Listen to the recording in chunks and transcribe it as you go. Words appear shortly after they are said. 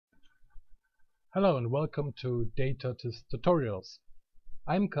Hello and welcome to dataArtist tutorials.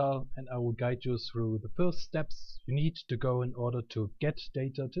 I'm Carl and I will guide you through the first steps you need to go in order to get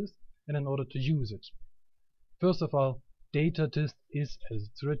dataArtist and in order to use it. First of all, dataArtist is, as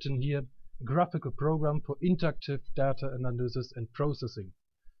it's written here, a graphical program for interactive data analysis and processing.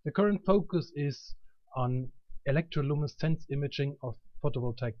 The current focus is on electroluminescence imaging of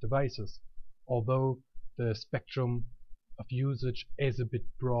photovoltaic devices, although the spectrum of usage is a bit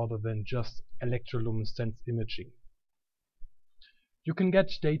broader than just electroluminescence imaging. You can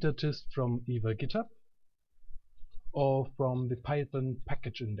get dataArtist from either GitHub or from the Python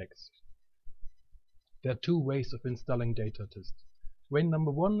package index. There are two ways of installing dataArtist. Way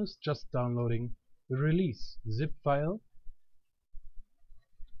number one is just downloading the release zip file,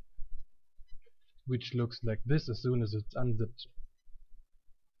 which looks like this as soon as it's unzipped.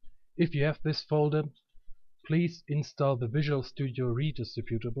 If you have this folder, please install the Visual Studio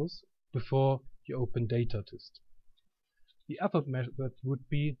redistributables before you open dataArtist. The other method would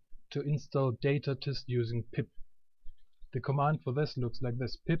be to install dataArtist using pip. The command for this looks like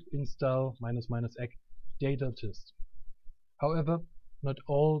this: pip install --egg dataArtist. However, not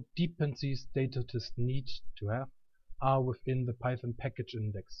all dependencies dataArtist needs to have are within the Python package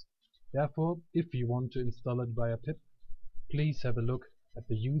index. Therefore, if you want to install it via pip, please have a look at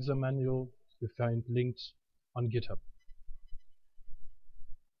the user manual you find linked on GitHub.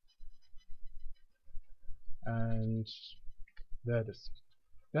 And there it is.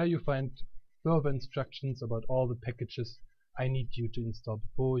 There you find further instructions about all the packages I need you to install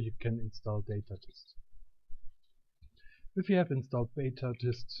before you can install dataArtist. If you have installed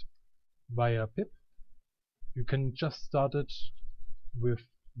dataArtist via pip, you can just start it with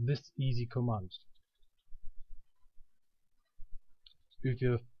this easy command. If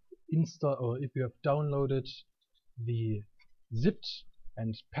you have downloaded the zipped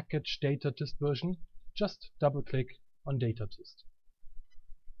and packaged dataArtist version, just double click on dataArtist.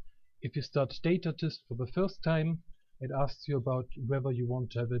 If you start dataArtist for the first time, it asks you about whether you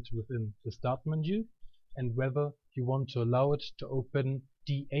want to have it within the start menu and whether you want to allow it to open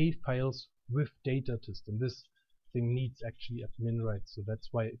DA files with dataArtist. And this thing needs actually admin rights, so that's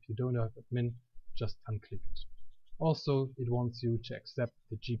why if you don't have admin, just unclick it. Also, it wants you to accept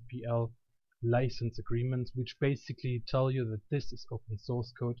the GPL license agreements, which basically tell you that this is open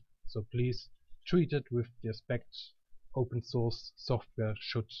source code, so please treat it with the respect open source software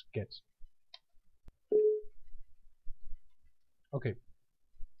should get. Okay,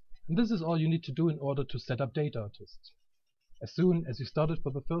 and this is all you need to do in order to set up dataArtist. As soon as you start it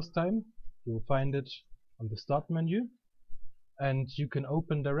for the first time, you will find it on the start menu, and you can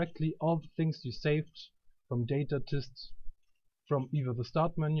open directly all the things you saved from dataArtist from either the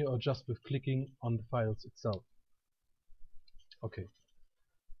start menu or just with clicking on the files itself. Okay.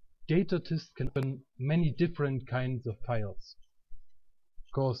 dataArtist can open many different kinds of files.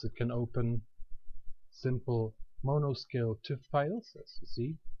 Of course, it can open simple monoscale TIFF files, as you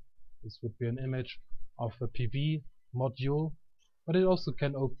see. This would be an image of a PV module, but it also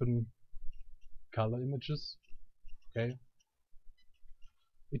can open color images. Okay.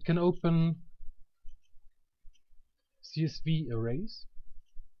 It can open CSV arrays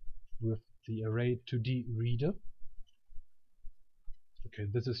with the array2D reader. Okay,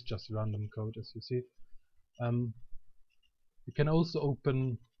 this is just random code, as you see. You can also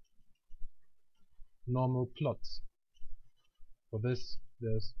open normal plots. For this,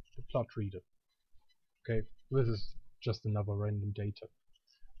 there's the plot reader. Okay, this is just another random data.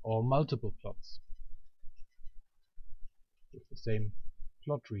 Or multiple plots with the same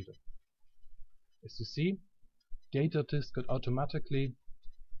plot reader. As you see, dataArtist got automatically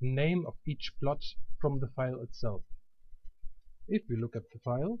the name of each plot from the file itself. If we look at the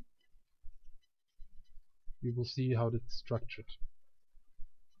file, you will see how it's structured.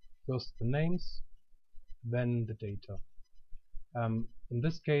 First the names, then the data. In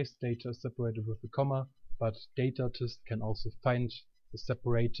this case, data is separated with a comma, but dataArtist can also find the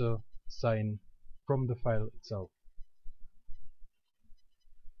separator sign from the file itself.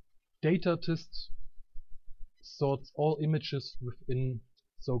 dataArtist sorts all images within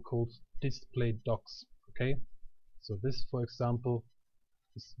so-called display docs. Okay, so this, for example,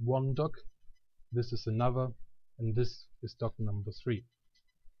 is one doc, this is another, and this is doc number 3.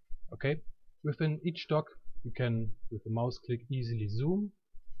 Okay, within each doc you can, with the mouse click, easily zoom.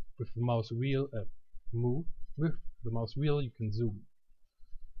 With the mouse wheel, move. With the mouse wheel you can zoom.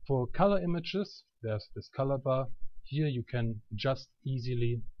 For color images, there's this color bar. Here you can adjust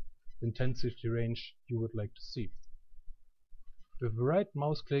easily the intensity range you would like to see. With the right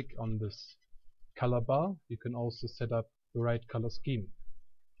mouse click on this color bar, you can also set up the right color scheme.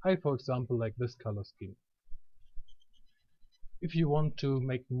 I, for example, like this color scheme. If you want to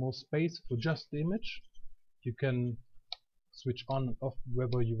make more space for just the image, you can switch on and off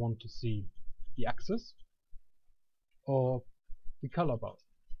whether you want to see the axis or the color bar.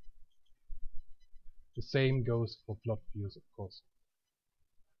 The same goes for plot views, of course.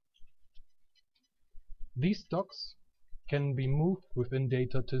 These docs can be moved within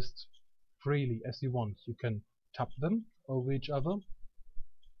dataArtist freely as you want. You can tap them over each other.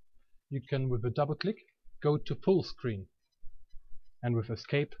 You can, with a double click, go to full screen, and with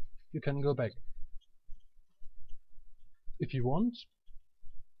escape you can go back. If you want,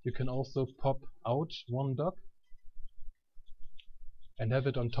 you can also pop out one doc and have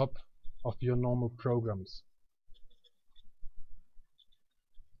it on top of your normal programs.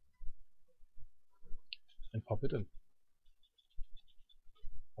 And pop it in.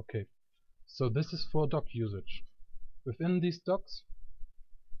 Okay, so this is for doc usage. Within these docs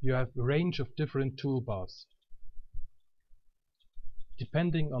you have a range of different toolbars.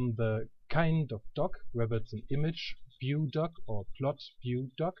 Depending on the kind of doc, whether it's an image view doc or plot view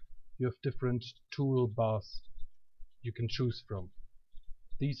doc, you have different toolbars you can choose from.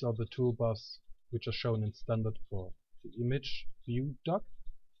 These are the toolbars which are shown in standard for the image view doc.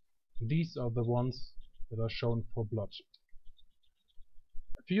 These are the ones that are shown for plot.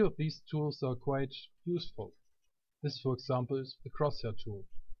 A few of these tools are quite useful. This, for example, is the crosshair tool.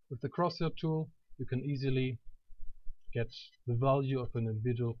 With the crosshair tool you can easily get the value of an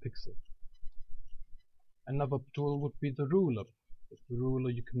individual pixel. Another tool would be the ruler. With the ruler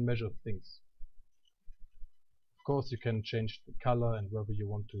you can measure things. Of course you can change the color and whether you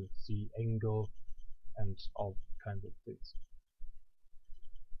want to see angle and all kinds of things.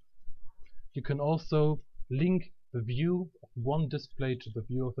 You can also link the view of one display to the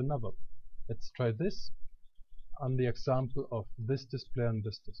view of another. Let's try this on the example of this display and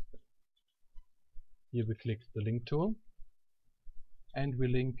this display. Here we click the link tool and we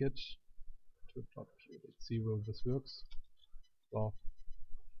link it to a plot view. Let's see whether this works. Well,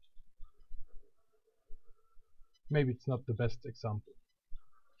 maybe it's not the best example.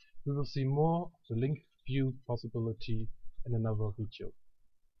 We will see more of the link view possibility in another video.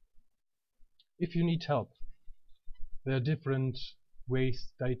 If you need help, there are different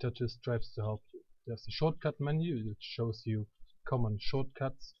ways dataArtist tries to help you. There's a shortcut menu which shows you common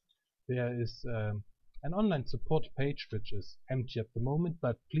shortcuts. There is an online support page which is empty at the moment,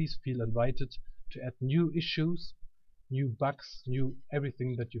 but please feel invited to add new issues, new bugs, new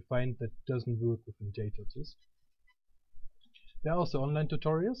everything that you find that doesn't work within dataArtist. There are also online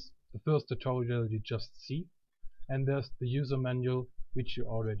tutorials. The first tutorial you just see, and there's the user manual which you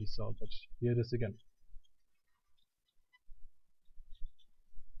already saw, but here it is again.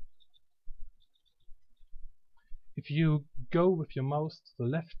 If you go with your mouse to the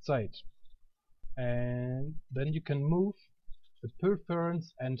left side, and then you can move the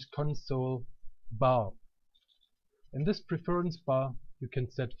preference and console bar. In this preference bar you can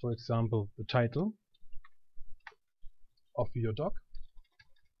set, for example, the title of your doc.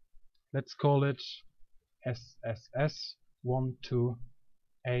 Let's call it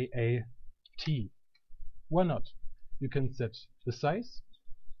SSS12AAT. Why not? You can set the size.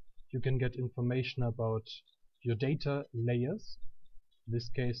 You can get information about your data layers. In this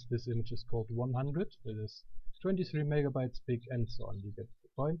case this image is called 100. It is 23 megabytes big and so on. You get the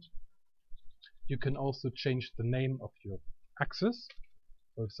point. You can also change the name of your axis.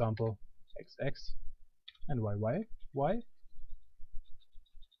 For example, XX and YY.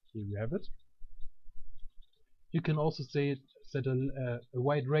 Here we have it. You can also set a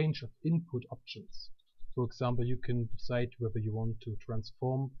wide range of input options. For example, you can decide whether you want to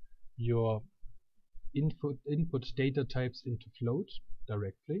transform your input data types into float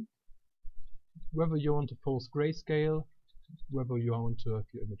directly, whether you want to force grayscale, whether you want to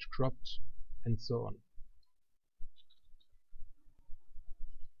have your image cropped, and so on.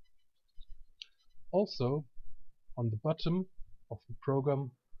 Also, on the bottom of the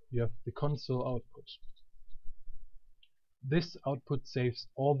program you have the console output. This output saves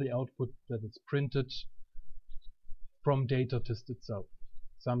all the output that is printed from dataArtist itself.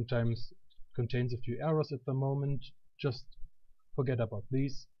 Sometimes contains a few errors at the moment. Just forget about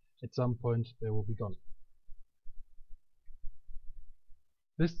these. At some point they will be gone.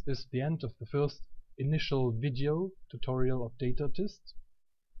 This is the end of the first initial video tutorial of dataArtist.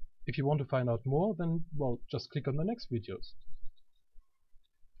 If you want to find out more, then well, just click on the next videos.